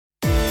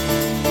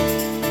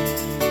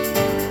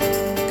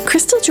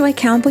Crystal Joy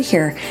Campbell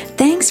here.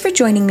 Thanks for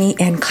joining me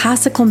in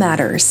Classical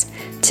Matters.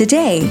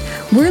 Today,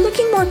 we're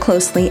looking more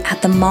closely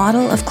at the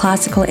model of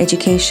classical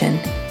education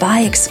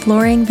by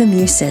exploring the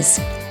Muses.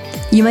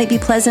 You might be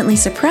pleasantly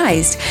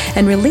surprised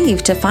and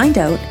relieved to find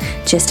out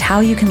just how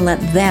you can let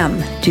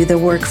them do the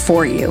work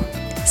for you.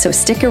 So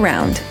stick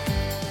around.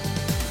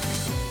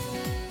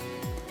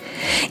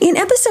 In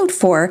episode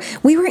 4,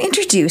 we were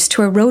introduced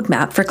to a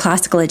roadmap for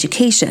classical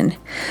education.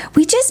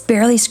 We just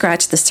barely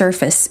scratched the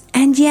surface,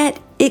 and yet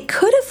it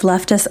could have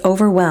left us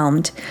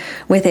overwhelmed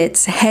with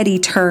its heady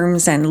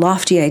terms and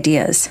lofty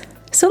ideas.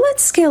 So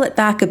let's scale it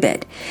back a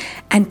bit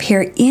and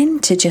peer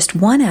into just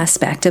one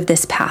aspect of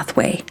this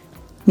pathway: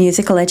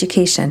 musical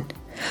education,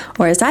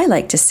 or as I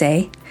like to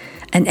say,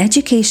 an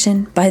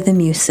education by the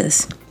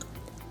Muses.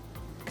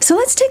 So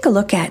let's take a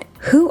look at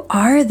who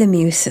are the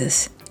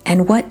Muses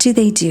and what do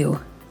they do,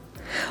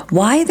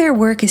 why their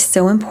work is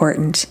so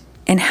important,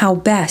 and how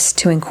best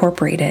to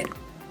incorporate it.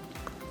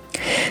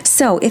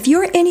 So if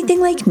you're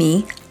anything like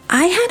me,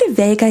 I had a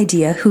vague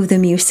idea who the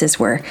Muses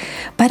were,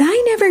 but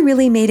I never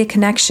really made a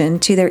connection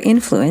to their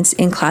influence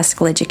in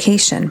classical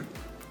education.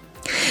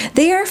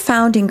 They are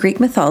found in Greek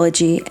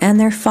mythology, and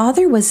their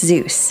father was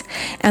Zeus,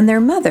 and their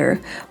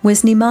mother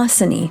was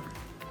Mnemosyne.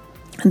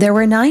 There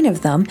were 9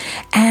 of them,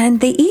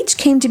 and they each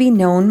came to be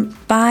known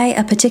by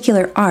a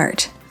particular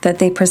art that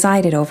they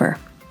presided over.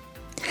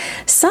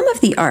 Some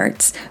of the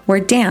arts were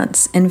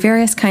dance and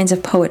various kinds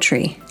of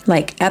poetry,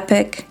 like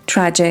epic,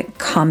 tragic,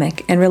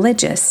 comic, and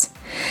religious.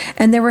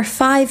 And there were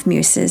 5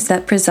 muses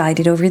that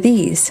presided over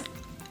these.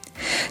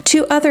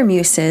 2 other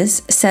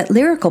muses set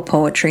lyrical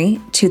poetry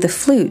to the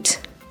flute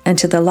and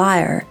to the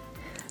lyre,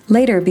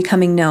 later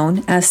becoming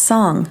known as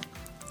song.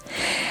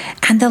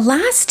 And the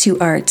last 2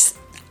 arts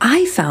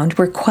I found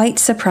were quite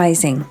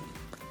surprising.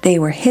 They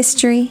were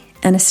history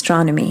and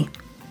astronomy.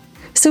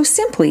 So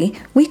simply,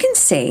 we can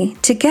say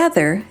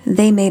together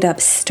they made up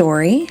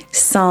story,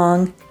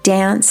 song,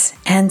 dance,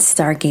 and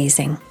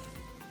stargazing.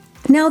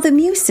 Now the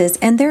Muses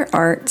and their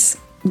arts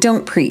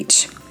don't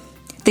preach.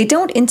 They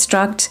don't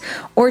instruct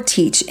or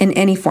teach in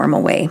any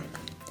formal way.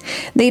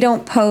 They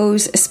don't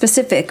pose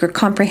specific or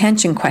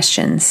comprehension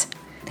questions.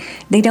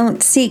 They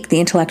don't seek the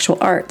intellectual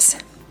arts.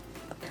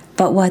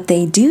 But what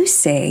they do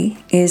say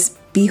is,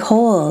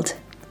 behold,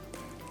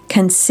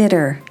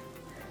 consider,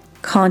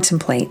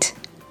 contemplate.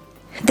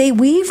 They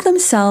weave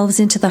themselves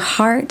into the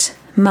heart,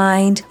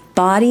 mind,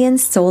 body, and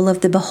soul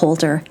of the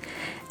beholder,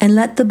 and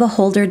let the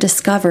beholder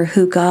discover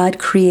who God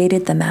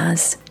created them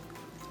as.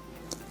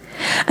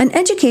 An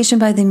education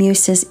by the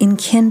Muses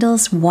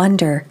enkindles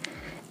wonder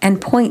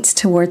and points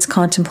towards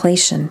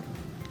contemplation.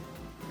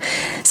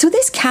 So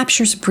this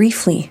captures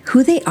briefly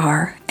who they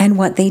are and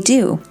what they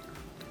do.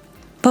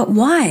 But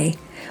why?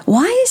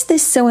 Why is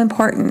this so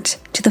important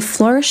to the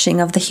flourishing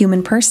of the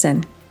human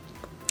person?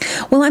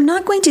 Well, I'm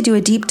not going to do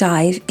a deep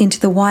dive into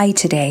the why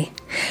today.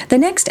 The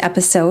next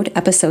episode,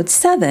 episode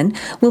 7,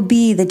 will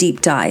be the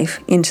deep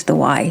dive into the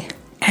why.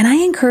 And I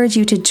encourage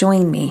you to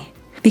join me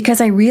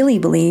because I really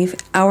believe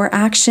our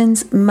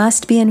actions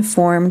must be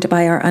informed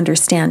by our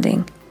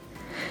understanding.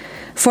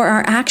 For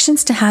our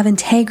actions to have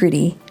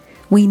integrity,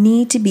 we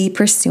need to be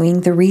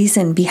pursuing the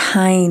reason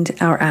behind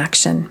our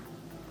action.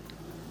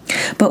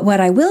 But what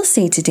I will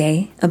say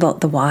today about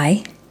the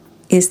why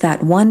is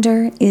that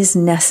wonder is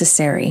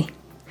necessary.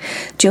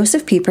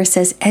 Joseph Pieper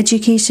says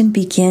education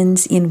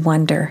begins in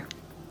wonder.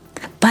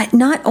 But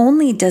not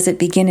only does it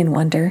begin in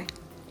wonder,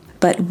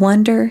 but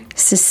wonder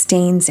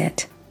sustains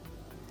it.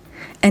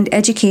 And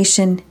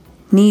education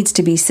needs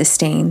to be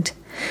sustained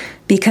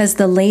because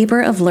the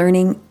labor of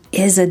learning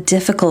is a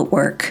difficult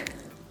work.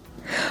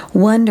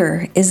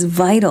 Wonder is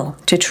vital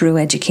to true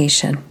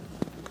education.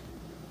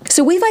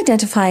 So we've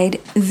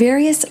identified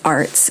various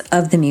arts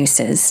of the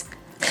Muses,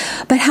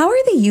 but how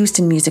are they used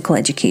in musical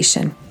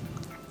education?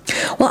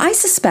 Well, I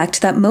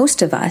suspect that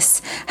most of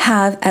us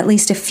have at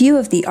least a few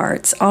of the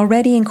arts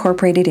already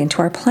incorporated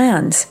into our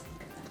plans,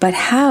 but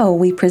how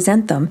we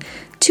present them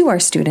to our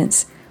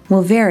students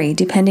will vary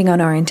depending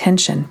on our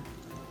intention.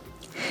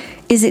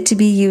 Is it to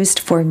be used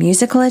for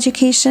musical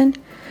education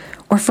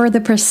or for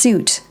the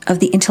pursuit of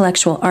the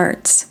intellectual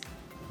arts?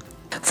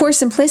 For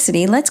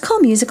simplicity, let's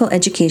call musical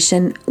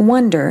education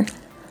wonder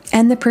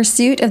and the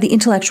pursuit of the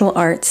intellectual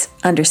arts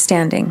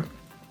understanding.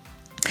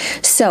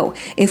 So,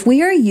 if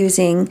we are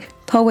using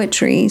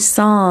poetry,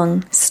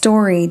 song,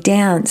 story,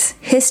 dance,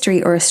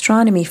 history, or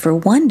astronomy for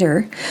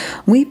wonder,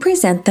 we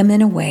present them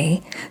in a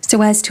way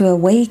so as to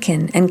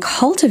awaken and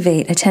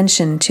cultivate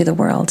attention to the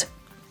world.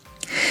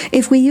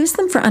 If we use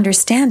them for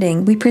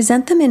understanding, we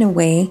present them in a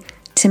way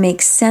to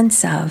make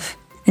sense of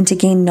and to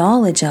gain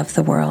knowledge of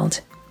the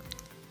world.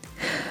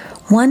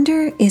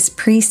 Wonder is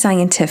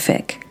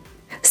pre-scientific,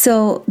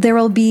 so there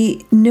will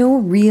be no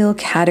real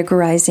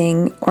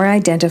categorizing or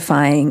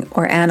identifying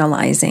or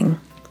analyzing.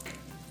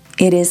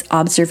 It is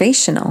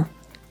observational.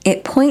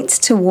 It points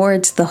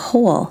towards the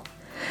whole,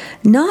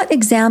 not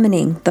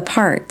examining the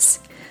parts,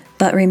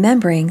 but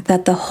remembering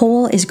that the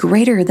whole is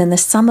greater than the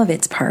sum of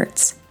its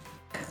parts.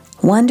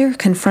 Wonder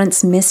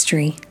confronts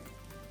mystery,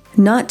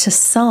 not to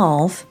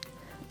solve,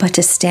 but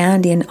to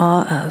stand in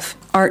awe of,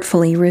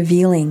 artfully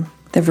revealing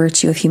the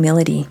virtue of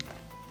humility.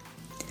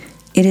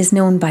 It is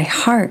known by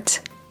heart,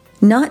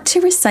 not to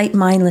recite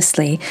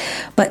mindlessly,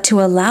 but to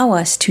allow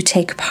us to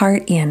take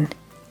part in,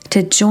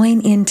 to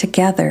join in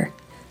together,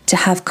 to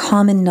have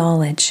common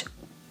knowledge.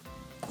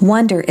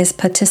 Wonder is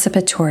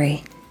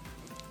participatory.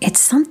 It's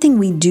something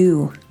we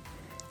do,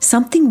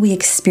 something we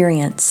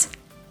experience.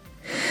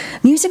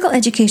 Musical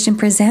education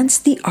presents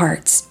the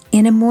arts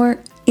in a more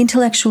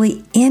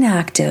intellectually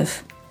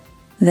inactive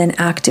than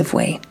active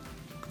way.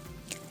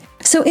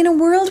 So in a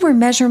world where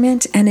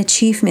measurement and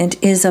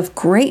achievement is of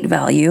great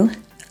value,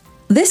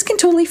 this can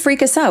totally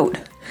freak us out.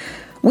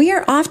 We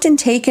are often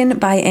taken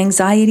by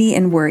anxiety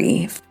and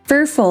worry,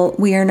 fearful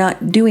we are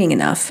not doing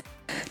enough,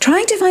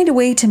 trying to find a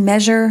way to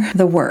measure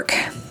the work.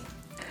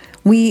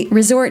 We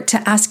resort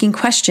to asking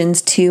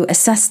questions to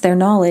assess their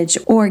knowledge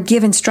or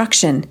give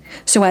instruction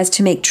so as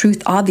to make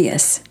truth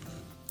obvious.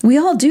 We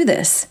all do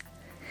this.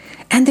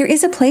 And there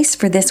is a place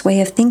for this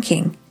way of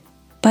thinking,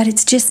 but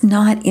it's just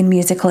not in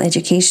musical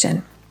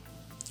education.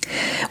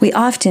 We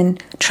often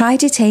try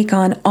to take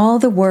on all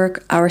the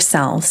work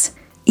ourselves,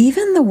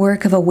 even the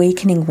work of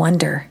awakening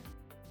wonder.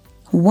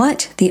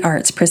 What the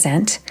arts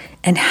present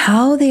and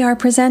how they are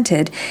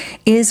presented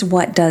is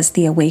what does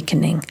the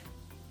awakening,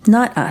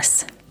 not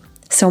us.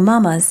 So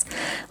mamas,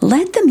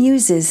 let the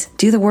muses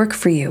do the work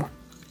for you.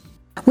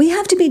 We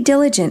have to be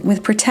diligent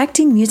with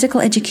protecting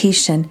musical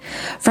education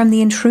from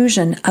the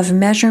intrusion of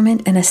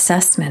measurement and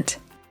assessment.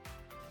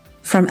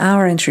 From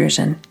our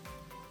intrusion.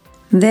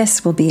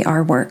 This will be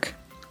our work.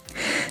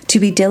 To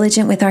be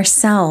diligent with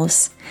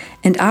ourselves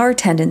and our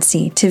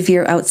tendency to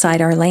veer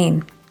outside our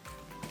lane.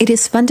 It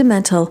is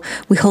fundamental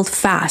we hold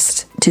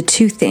fast to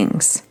two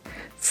things.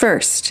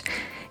 First,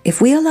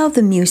 if we allow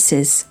the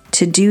muses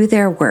to do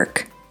their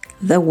work,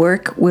 the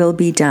work will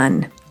be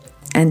done.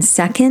 And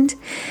second,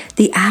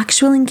 the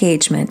actual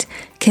engagement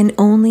can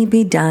only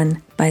be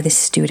done by the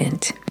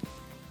student.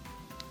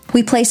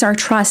 We place our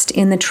trust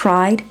in the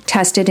tried,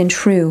 tested, and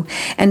true,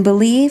 and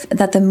believe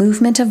that the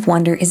movement of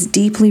wonder is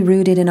deeply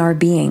rooted in our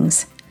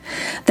beings.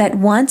 That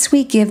once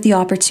we give the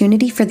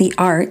opportunity for the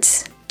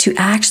arts to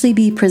actually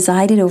be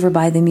presided over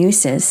by the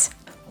muses,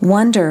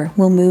 wonder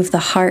will move the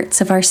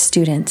hearts of our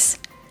students,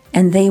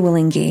 and they will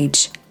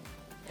engage.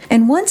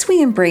 And once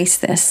we embrace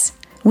this,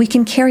 we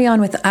can carry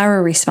on with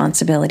our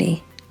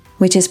responsibility,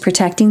 which is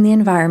protecting the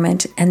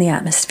environment and the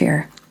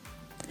atmosphere,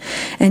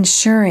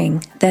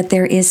 ensuring that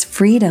there is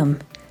freedom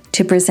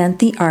to present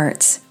the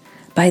arts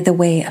by the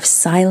way of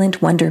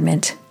silent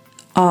wonderment,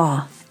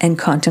 awe, and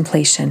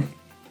contemplation.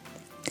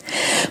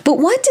 But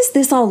what does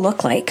this all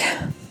look like?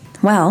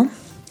 Well,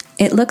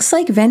 it looks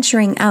like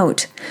venturing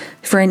out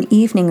for an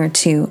evening or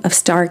two of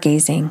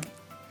stargazing,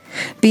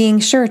 being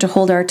sure to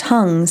hold our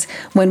tongues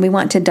when we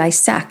want to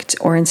dissect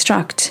or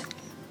instruct.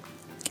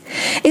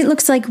 It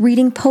looks like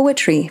reading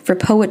poetry for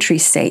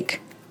poetry's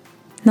sake,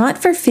 not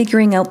for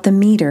figuring out the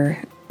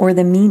meter or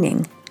the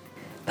meaning,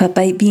 but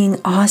by being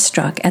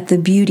awestruck at the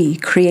beauty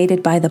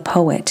created by the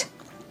poet.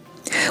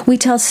 We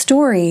tell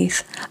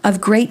stories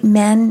of great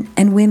men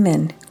and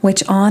women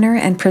which honor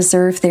and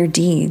preserve their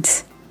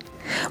deeds.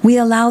 We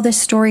allow the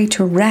story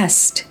to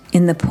rest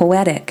in the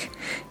poetic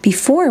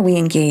before we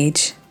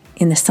engage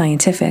in the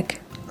scientific.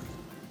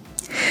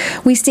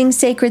 We sing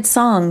sacred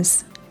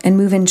songs and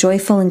move in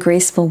joyful and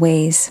graceful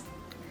ways.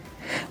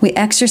 We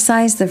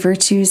exercise the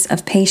virtues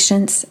of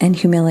patience and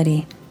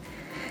humility.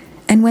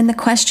 And when the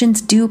questions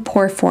do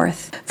pour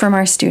forth from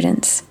our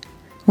students,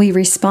 we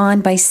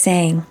respond by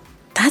saying,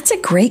 "That's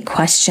a great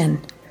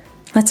question.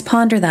 Let's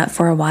ponder that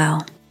for a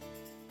while."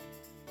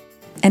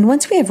 And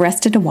once we have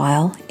rested a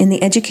while in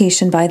the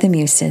education by the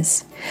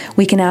muses,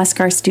 we can ask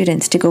our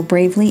students to go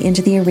bravely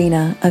into the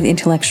arena of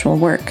intellectual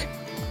work,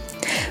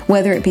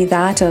 whether it be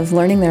that of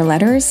learning their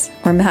letters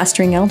or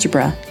mastering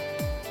algebra,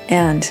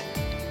 and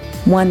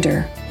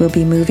wonder will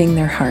be moving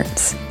their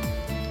hearts.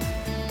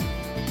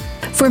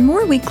 For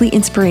more weekly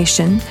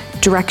inspiration,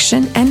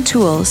 direction, and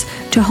tools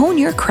to hone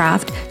your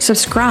craft,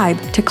 subscribe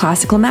to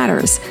Classical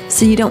Matters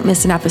so you don't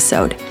miss an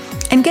episode.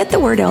 And get the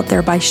word out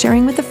there by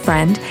sharing with a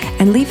friend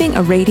and leaving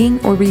a rating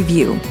or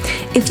review.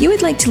 If you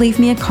would like to leave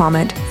me a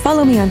comment,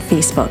 follow me on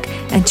Facebook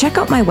and check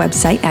out my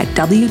website at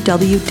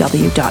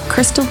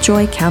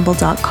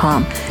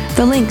www.crystaljoycampbell.com.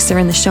 The links are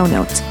in the show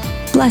notes.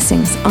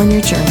 Blessings on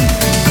your journey.